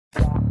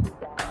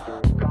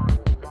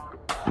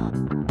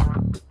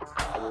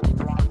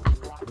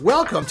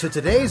Welcome to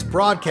today's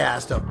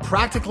broadcast of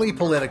Practically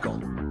Political,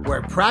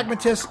 where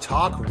pragmatists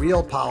talk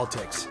real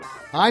politics.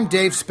 I'm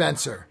Dave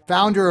Spencer,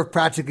 founder of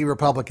Practically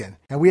Republican,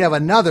 and we have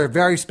another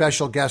very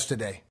special guest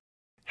today.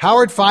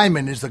 Howard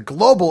Fineman is the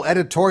global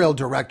editorial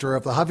director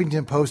of the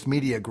Huffington Post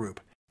Media Group,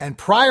 and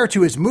prior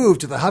to his move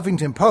to the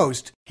Huffington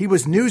Post, he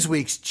was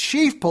Newsweek's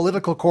chief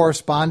political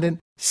correspondent,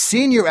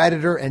 senior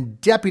editor,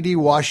 and deputy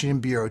Washington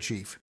bureau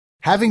chief.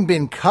 Having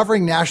been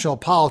covering national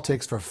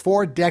politics for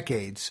 4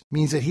 decades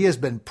means that he has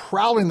been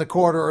prowling the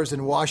corridors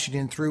in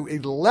Washington through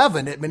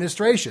 11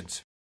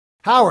 administrations.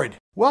 Howard,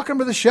 welcome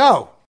to the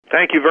show.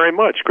 Thank you very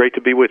much. Great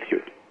to be with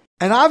you.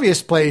 An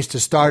obvious place to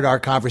start our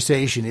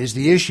conversation is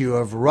the issue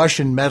of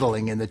Russian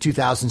meddling in the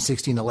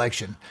 2016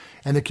 election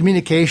and the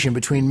communication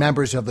between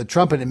members of the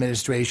Trump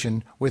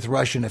administration with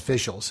Russian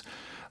officials.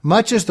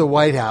 Much as the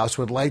White House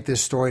would like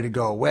this story to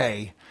go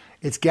away,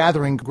 it's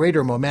gathering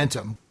greater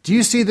momentum. Do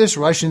you see this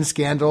Russian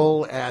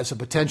scandal as a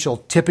potential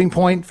tipping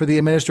point for the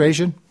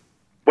administration?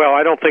 Well,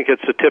 I don't think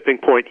it's a tipping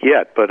point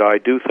yet, but I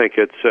do think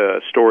it's a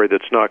story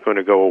that's not going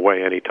to go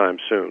away anytime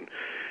soon.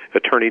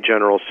 Attorney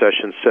General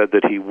Sessions said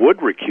that he would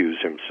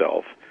recuse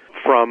himself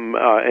from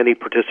any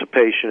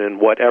participation in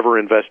whatever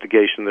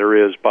investigation there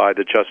is by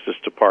the Justice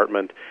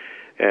Department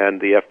and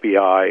the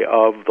FBI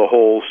of the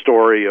whole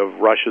story of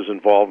Russia's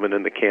involvement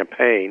in the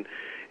campaign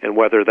and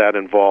whether that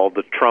involved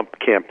the Trump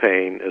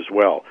campaign as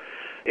well.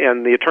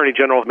 And the Attorney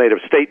General made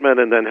a statement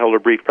and then held a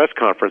brief press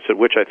conference at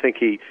which I think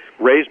he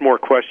raised more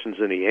questions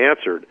than he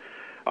answered.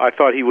 I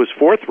thought he was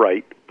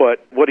forthright,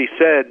 but what he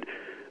said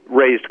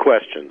raised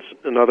questions.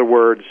 In other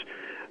words,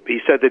 he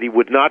said that he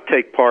would not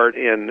take part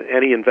in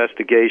any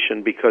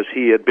investigation because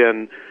he had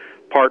been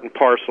part and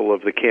parcel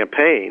of the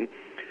campaign.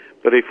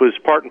 But if he was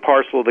part and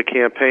parcel of the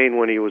campaign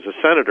when he was a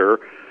senator,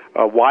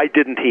 why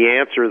didn't he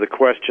answer the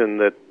question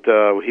that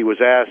he was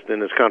asked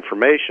in his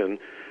confirmation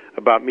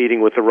about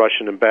meeting with the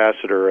Russian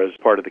ambassador as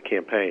part of the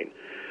campaign?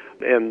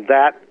 And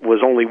that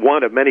was only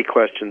one of many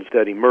questions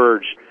that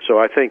emerged. So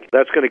I think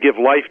that's going to give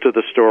life to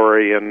the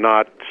story and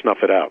not snuff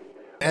it out.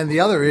 And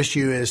the other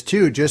issue is,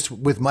 too, just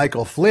with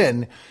Michael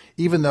Flynn,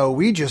 even though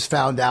we just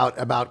found out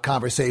about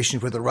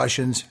conversations with the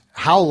Russians,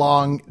 how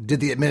long did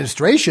the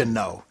administration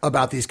know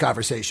about these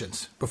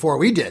conversations before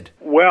we did?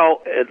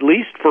 Well, at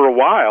least for a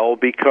while,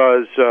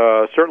 because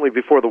certainly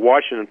before the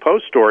Washington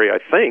Post story, I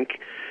think,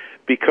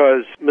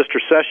 because Mr.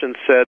 Sessions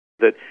said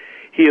that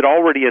he had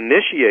already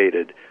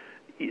initiated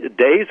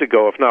days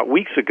ago, if not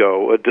weeks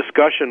ago, a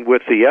discussion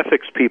with the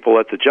ethics people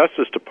at the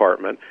Justice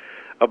Department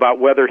about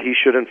whether he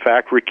should in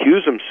fact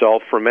recuse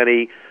himself from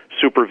any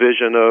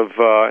supervision of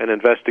an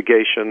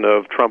investigation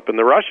of Trump and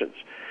the Russians.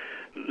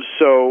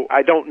 So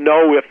I don't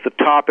know if the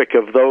topic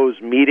of those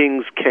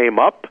meetings came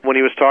up when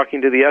he was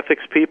talking to the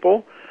ethics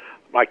people.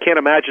 I can't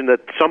imagine that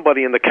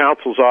somebody in the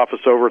counsel's office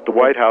over at the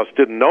White House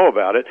didn't know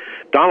about it.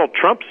 Donald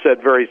Trump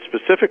said very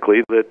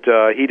specifically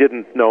that he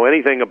didn't know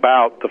anything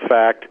about the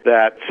fact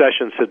that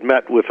Sessions had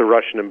met with the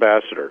Russian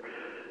ambassador.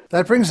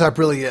 That brings up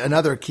really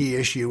another key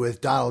issue with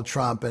Donald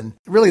Trump and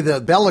really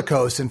the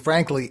bellicose and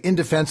frankly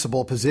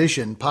indefensible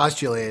position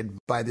postulated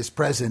by this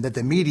president that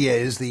the media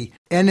is the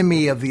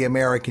enemy of the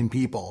American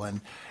people.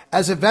 And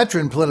as a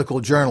veteran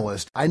political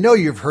journalist, I know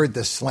you've heard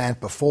this slant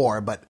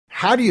before, but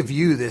how do you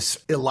view this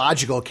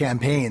illogical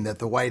campaign that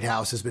the White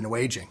House has been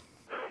waging?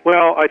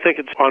 Well, I think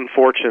it's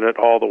unfortunate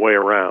all the way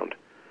around.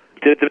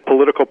 Did the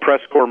political press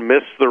corps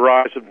miss the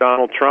rise of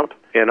Donald Trump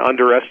and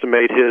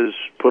underestimate his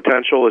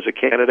potential as a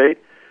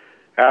candidate?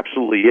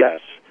 Absolutely, yes.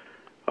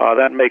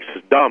 That makes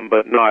us dumb,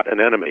 but not an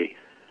enemy.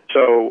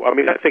 So, I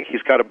mean, I think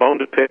he's got a bone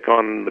to pick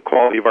on the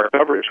quality of our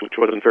coverage, which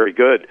wasn't very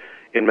good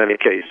in many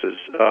cases,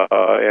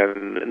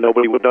 and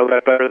nobody would know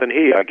that better than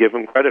he. I give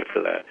him credit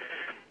for that.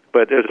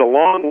 But it's a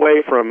long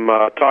way from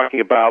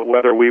talking about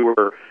whether we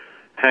were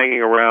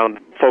hanging around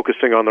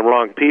focusing on the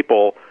wrong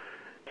people.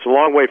 It's a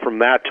long way from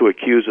that to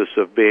accuse us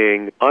of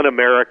being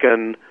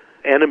un-American,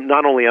 and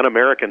not only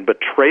un-American, but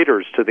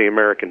traitors to the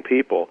American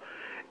people.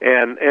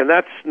 And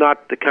that's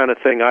not the kind of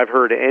thing I've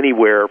heard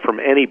anywhere from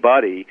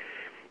anybody.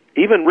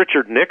 Even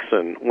Richard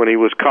Nixon, when he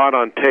was caught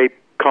on tape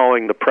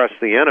calling the press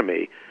the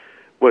enemy,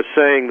 was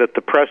saying that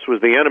the press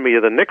was the enemy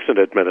of the Nixon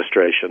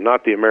administration,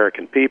 not the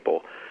American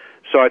people.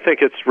 So I think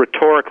it's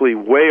rhetorically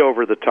way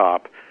over the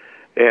top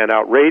and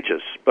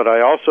outrageous. But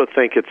I also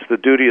think it's the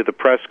duty of the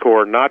press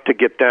corps not to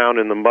get down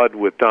in the mud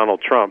with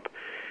Donald Trump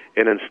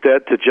and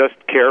instead to just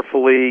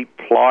carefully,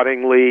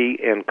 ploddingly,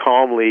 and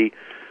calmly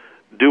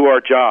do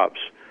our jobs.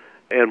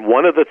 And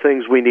one of the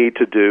things we need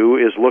to do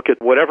is look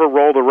at whatever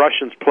role the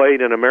Russians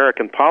played in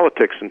American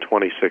politics in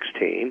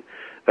 2016,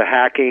 the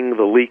hacking,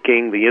 the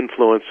leaking, the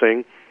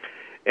influencing,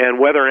 and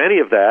whether any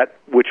of that,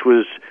 which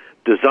was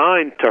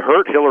designed to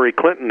hurt Hillary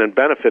Clinton and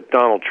benefit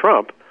Donald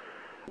Trump,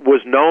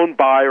 was known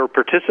by or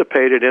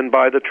participated in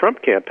by the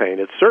Trump campaign.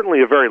 It's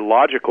certainly a very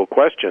logical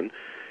question.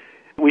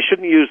 We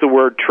shouldn't use the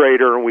word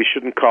traitor, and we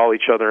shouldn't call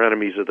each other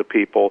enemies of the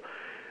people.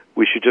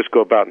 We should just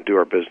go about and do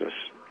our business.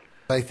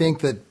 I think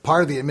that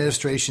part of the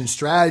administration's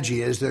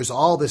strategy is there's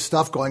all this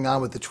stuff going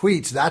on with the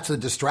tweets. That's a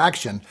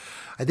distraction.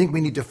 I think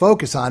we need to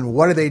focus on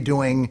what are they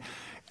doing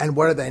and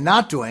what are they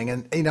not doing?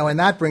 And, and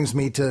that brings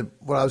me to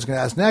what I was going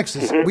to ask next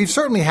is we've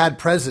certainly had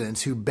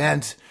presidents who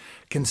bent,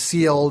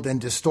 concealed,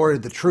 and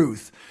distorted the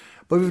truth,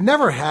 but we've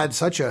never had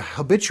such a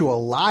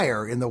habitual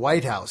liar in the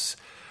White House.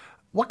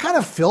 What kind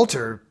of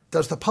filter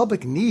does the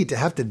public need to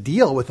have to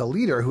deal with a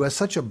leader who has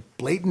such a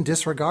blatant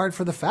disregard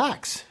for the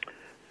facts?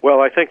 Well,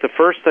 I think the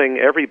first thing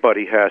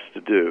everybody has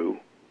to do,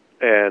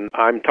 and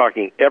I'm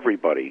talking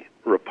everybody,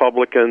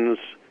 Republicans,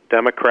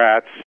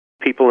 Democrats,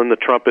 people in the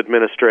Trump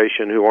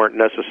administration who aren't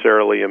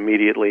necessarily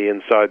immediately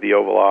inside the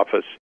Oval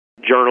Office,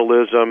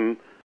 journalism,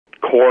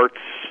 courts,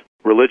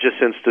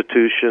 religious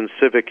institutions,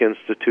 civic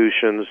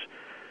institutions,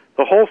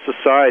 the whole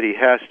society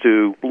has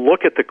to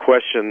look at the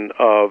question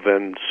of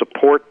and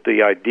support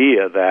the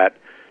idea that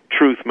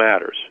truth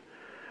matters.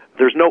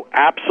 There's no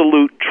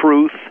absolute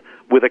truth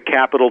with a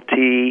capital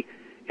T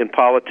in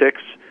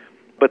politics,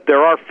 but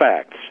there are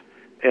facts.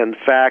 And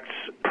facts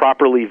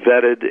properly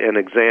vetted and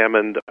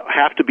examined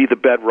have to be the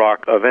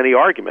bedrock of any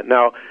argument.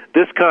 Now,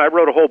 I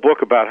wrote a whole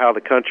book about how the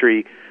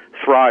country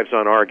thrives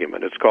on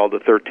argument. It's called The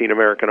 13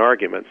 American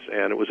Arguments,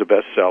 and it was a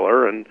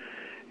bestseller, and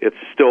it's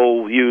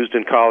still used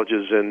in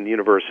colleges and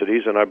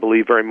universities, and I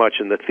believe very much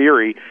in the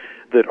theory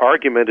that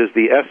argument is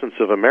the essence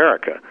of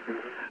America.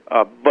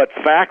 But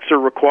facts are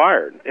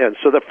required. And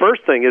so the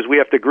first thing is we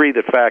have to agree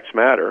that facts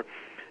matter.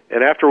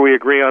 And after we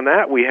agree on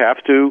that, we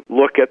have to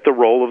look at the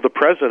role of the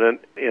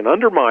president in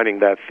undermining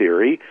that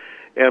theory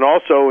and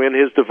also in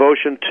his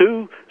devotion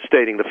to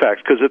stating the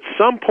facts. Because at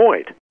some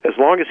point, as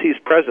long as he's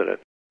president,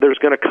 there's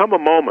going to come a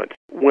moment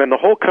when the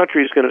whole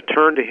country is going to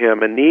turn to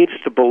him and needs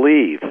to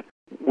believe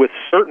with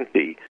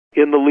certainty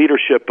in the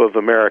leadership of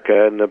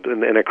America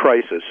in a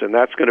crisis, and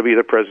that's going to be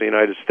the President of the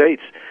United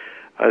States.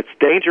 It's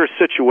a dangerous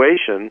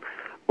situation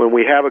when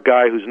we have a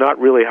guy who's not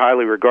really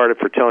highly regarded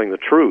for telling the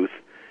truth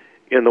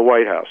in the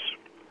White House.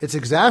 It's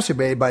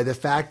exacerbated by the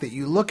fact that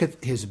you look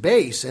at his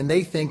base and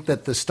they think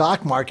that the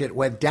stock market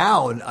went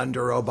down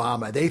under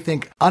Obama. They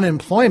think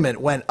unemployment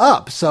went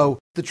up. So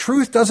the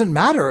truth doesn't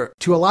matter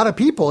to a lot of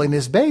people in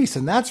his base,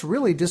 and that's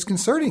really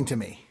disconcerting to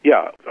me.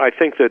 Yeah, I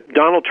think that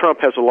Donald Trump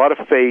has a lot of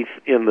faith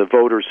in the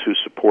voters who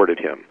supported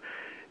him.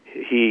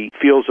 He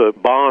feels a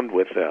bond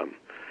with them.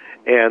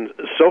 And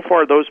so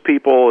far, those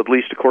people, at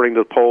least according to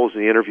the polls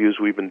and the interviews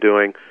we've been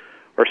doing,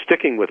 are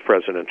sticking with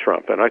President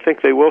Trump. And I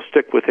think they will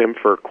stick with him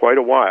for quite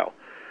a while.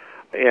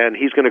 And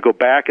he's going to go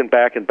back and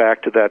back and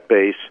back to that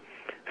base,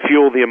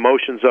 fuel the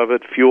emotions of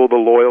it, fuel the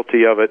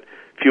loyalty of it,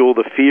 fuel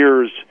the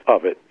fears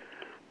of it.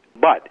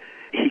 But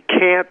he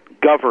can't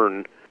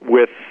govern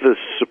with the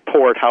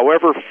support,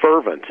 however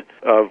fervent,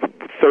 of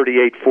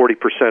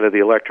 38-40% of the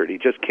electorate. He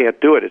just can't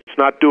do it. It's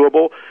not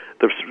doable.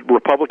 The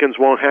Republicans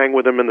won't hang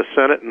with him in the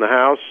Senate and the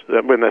House,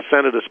 in the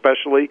Senate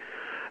especially,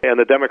 and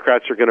the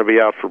Democrats are going to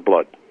be out for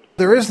blood.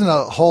 There isn't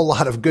a whole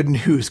lot of good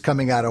news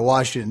coming out of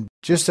Washington,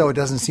 just so it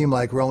doesn't seem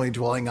like we're only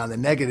dwelling on the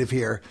negative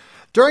here.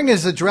 During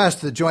his address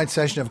to the joint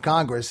session of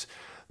Congress,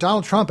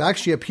 Donald Trump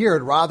actually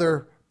appeared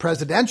rather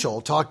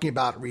presidential, talking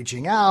about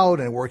reaching out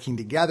and working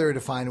together to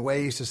find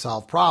ways to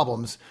solve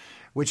problems,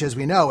 which, as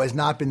we know, has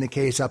not been the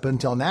case up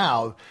until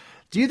now.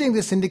 Do you think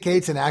this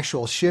indicates an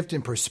actual shift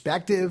in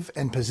perspective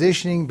and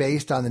positioning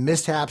based on the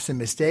mishaps and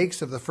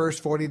mistakes of the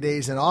first 40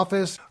 days in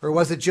office? Or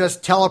was it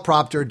just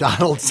teleprompter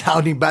Donald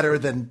sounding better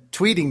than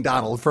tweeting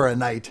Donald for a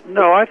night?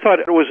 No, I thought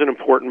it was an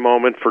important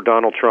moment for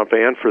Donald Trump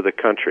and for the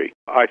country.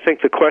 I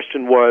think the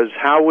question was,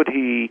 how would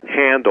he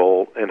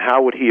handle and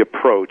how would he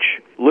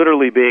approach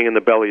literally being in the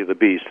belly of the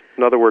beast?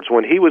 In other words,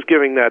 when he was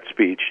giving that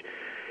speech,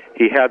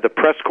 he had the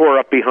press corps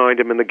up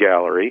behind him in the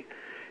gallery.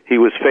 He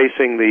was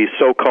facing the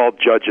so-called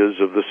judges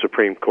of the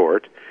Supreme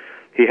Court.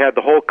 He had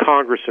the whole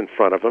Congress in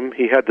front of him.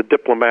 He had the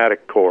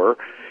diplomatic corps.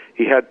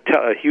 He had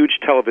a huge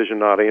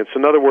television audience.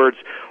 In other words,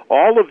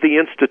 all of the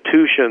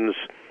institutions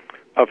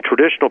of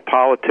traditional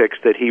politics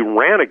that he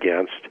ran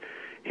against,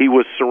 he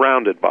was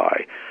surrounded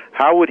by.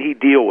 How would he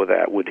deal with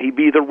that? Would he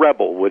be the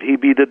rebel? Would he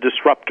be the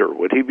disruptor?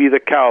 Would he be the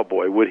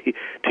cowboy? Would he,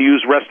 to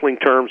use wrestling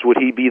terms, would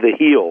he be the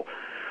heel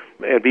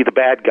and be the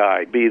bad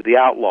guy, be the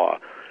outlaw?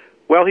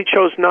 Well, he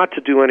chose not to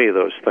do any of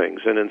those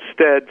things, and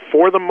instead,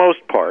 for the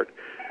most part,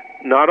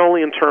 not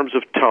only in terms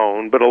of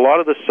tone, but a lot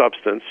of the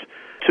substance,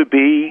 to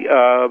be,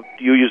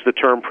 you use the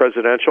term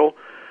presidential,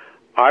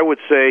 I would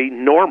say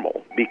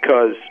normal,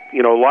 because,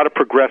 a lot of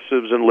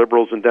progressives and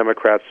liberals and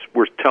Democrats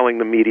were telling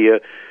the media,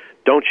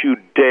 don't you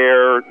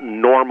dare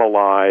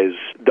normalize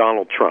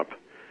Donald Trump.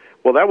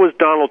 Well, that was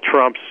Donald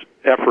Trump's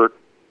effort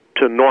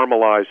to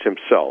normalize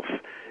himself.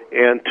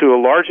 And to a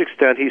large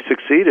extent, he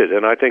succeeded,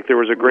 and I think there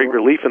was a great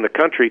relief in the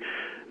country.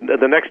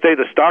 The next day,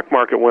 the stock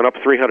market went up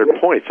 300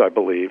 points, I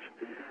believe.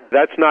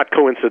 That's not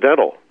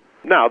coincidental.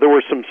 Now, there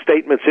were some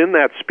statements in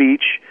that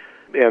speech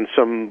and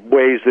some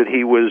ways that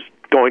he was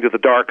going to the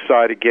dark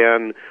side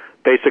again,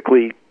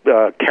 basically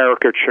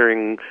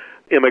caricaturing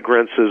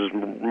immigrants as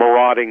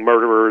marauding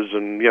murderers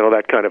and,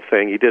 that kind of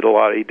thing. He did a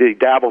lot. He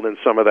dabbled in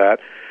some of that.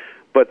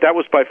 But that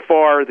was by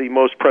far the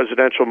most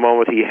presidential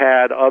moment he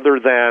had, other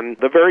than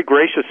the very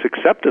gracious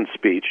acceptance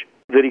speech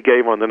that he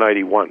gave on the night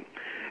he won.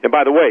 And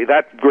by the way,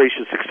 that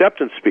gracious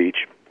acceptance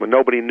speech when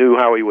nobody knew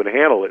how he would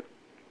handle it.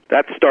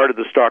 That started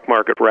the stock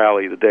market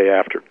rally the day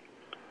after.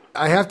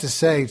 I have to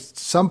say,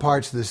 some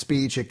parts of the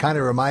speech, it kind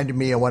of reminded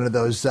me of one of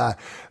those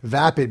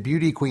vapid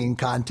beauty queen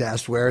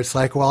contests where it's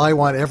like, well, I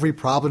want every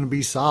problem to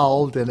be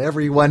solved and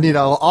everyone,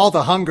 all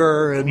the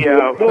hunger. And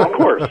yeah, well, of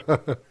course.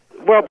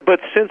 Well, but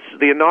since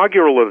the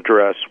inaugural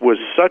address was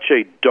such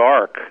a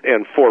dark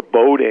and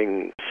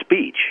foreboding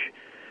speech,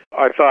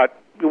 I thought,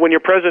 when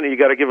you're president, you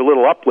got to give a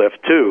little uplift,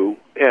 too.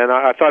 And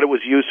I thought it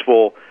was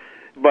useful.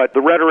 But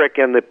the rhetoric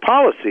and the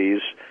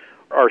policies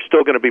are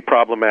still going to be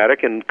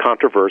problematic and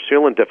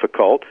controversial and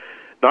difficult,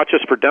 not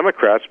just for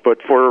Democrats, but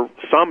for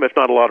some, if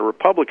not a lot of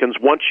Republicans,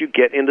 once you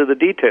get into the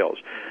details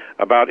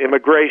about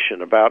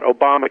immigration, about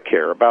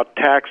Obamacare, about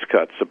tax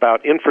cuts,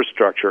 about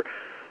infrastructure,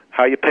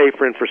 how you pay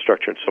for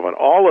infrastructure and so on.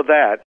 All of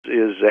that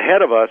is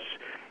ahead of us,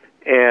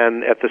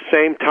 and at the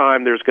same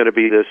time, there's going to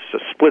be this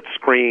split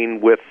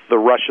screen with the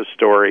Russia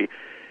story.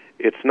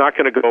 It's not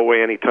going to go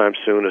away anytime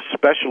soon,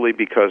 especially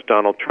because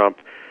Donald Trump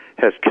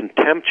has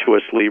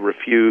contemptuously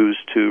refused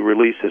to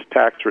release his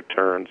tax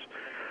returns,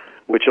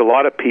 which a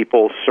lot of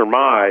people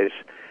surmise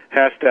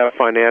has to have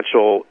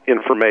financial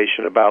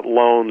information about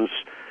loans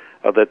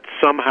that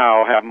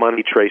somehow have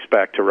money traced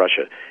back to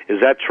Russia.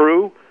 Is that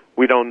true?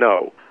 We don't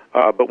know.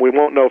 But we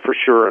won't know for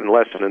sure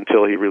unless and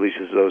until he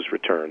releases those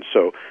returns.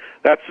 So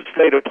that's the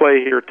state of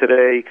play here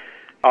today.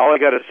 All I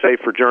got to say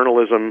for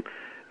journalism,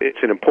 it's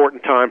an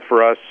important time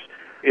for us.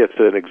 It's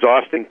an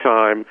exhausting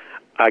time.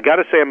 I got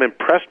to say I'm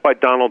impressed by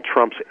Donald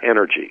Trump's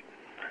energy.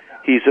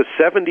 He's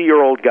a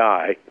 70-year-old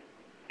guy,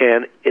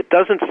 and it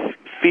doesn't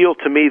feel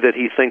to me that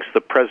he thinks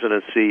the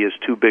presidency is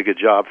too big a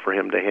job for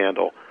him to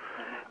handle.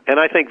 And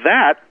I think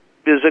that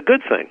is a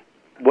good thing,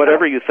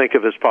 whatever you think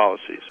of his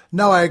policies.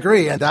 No, I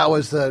agree. And that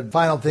was the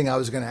final thing I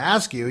was going to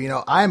ask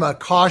you. I'm a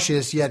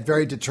cautious yet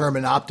very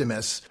determined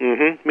optimist.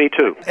 Mm-hmm. Me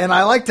too. And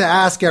I like to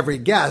ask every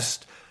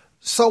guest,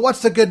 so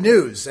what's the good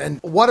news?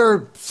 And what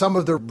are some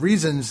of the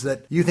reasons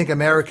that you think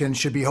Americans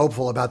should be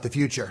hopeful about the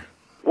future?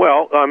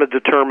 Well, I'm a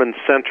determined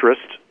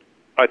centrist.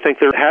 I think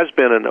there has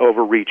been an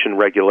overreach in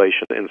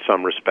regulation in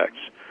some respects.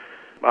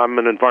 I'm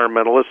an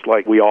environmentalist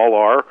like we all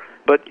are.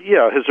 But,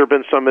 yeah, has there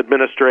been some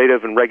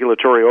administrative and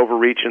regulatory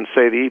overreach in,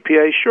 say, the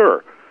EPA?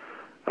 Sure.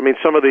 I mean,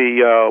 some of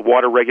the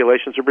water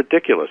regulations are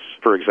ridiculous,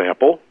 for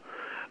example.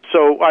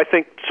 So I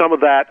think some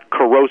of that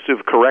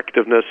corrosive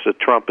correctiveness that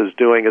Trump is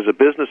doing as a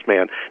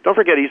businessman, don't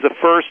forget he's the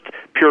first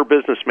pure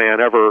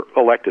businessman ever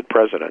elected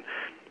president.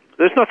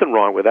 There's nothing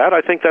wrong with that. I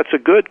think that's a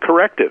good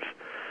corrective.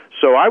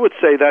 So I would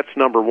say that's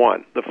number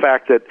one, the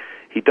fact that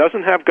he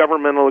doesn't have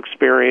governmental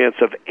experience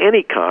of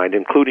any kind,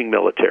 including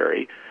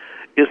military,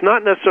 is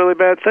not necessarily a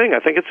bad thing.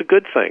 I think it's a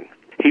good thing.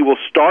 He will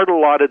start a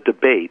lot of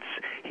debates.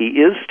 He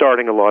is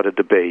starting a lot of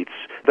debates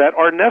that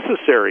are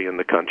necessary in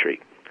the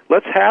country.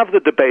 Let's have the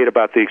debate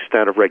about the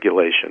extent of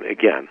regulation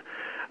again.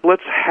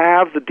 Let's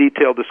have the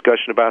detailed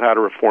discussion about how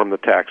to reform the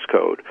tax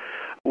code.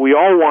 We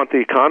all want the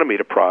economy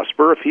to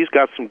prosper. If he's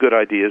got some good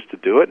ideas to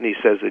do it, and he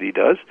says that he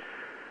does,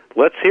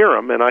 let's hear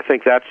him, and I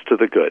think that's to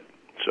the good.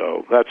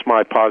 So that's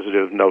my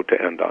positive note to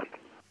end on.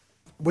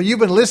 Well, you've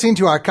been listening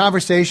to our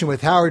conversation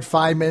with Howard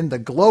Fineman, the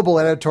Global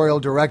Editorial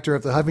Director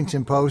of the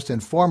Huffington Post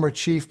and former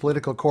Chief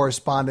Political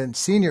Correspondent,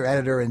 Senior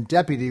Editor, and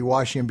Deputy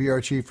Washington Bureau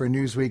Chief for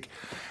Newsweek.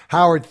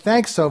 Howard,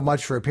 thanks so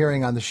much for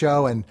appearing on the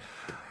show, and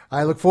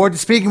I look forward to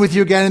speaking with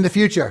you again in the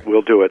future.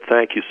 We'll do it.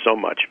 Thank you so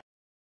much.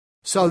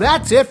 So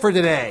that's it for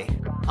today.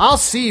 I'll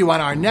see you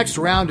on our next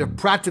round of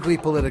Practically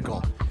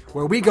Political,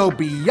 where we go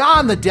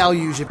beyond the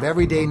deluge of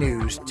everyday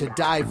news to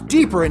dive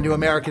deeper into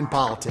American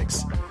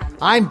politics.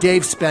 I'm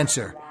Dave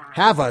Spencer.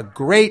 Have a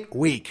great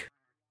week.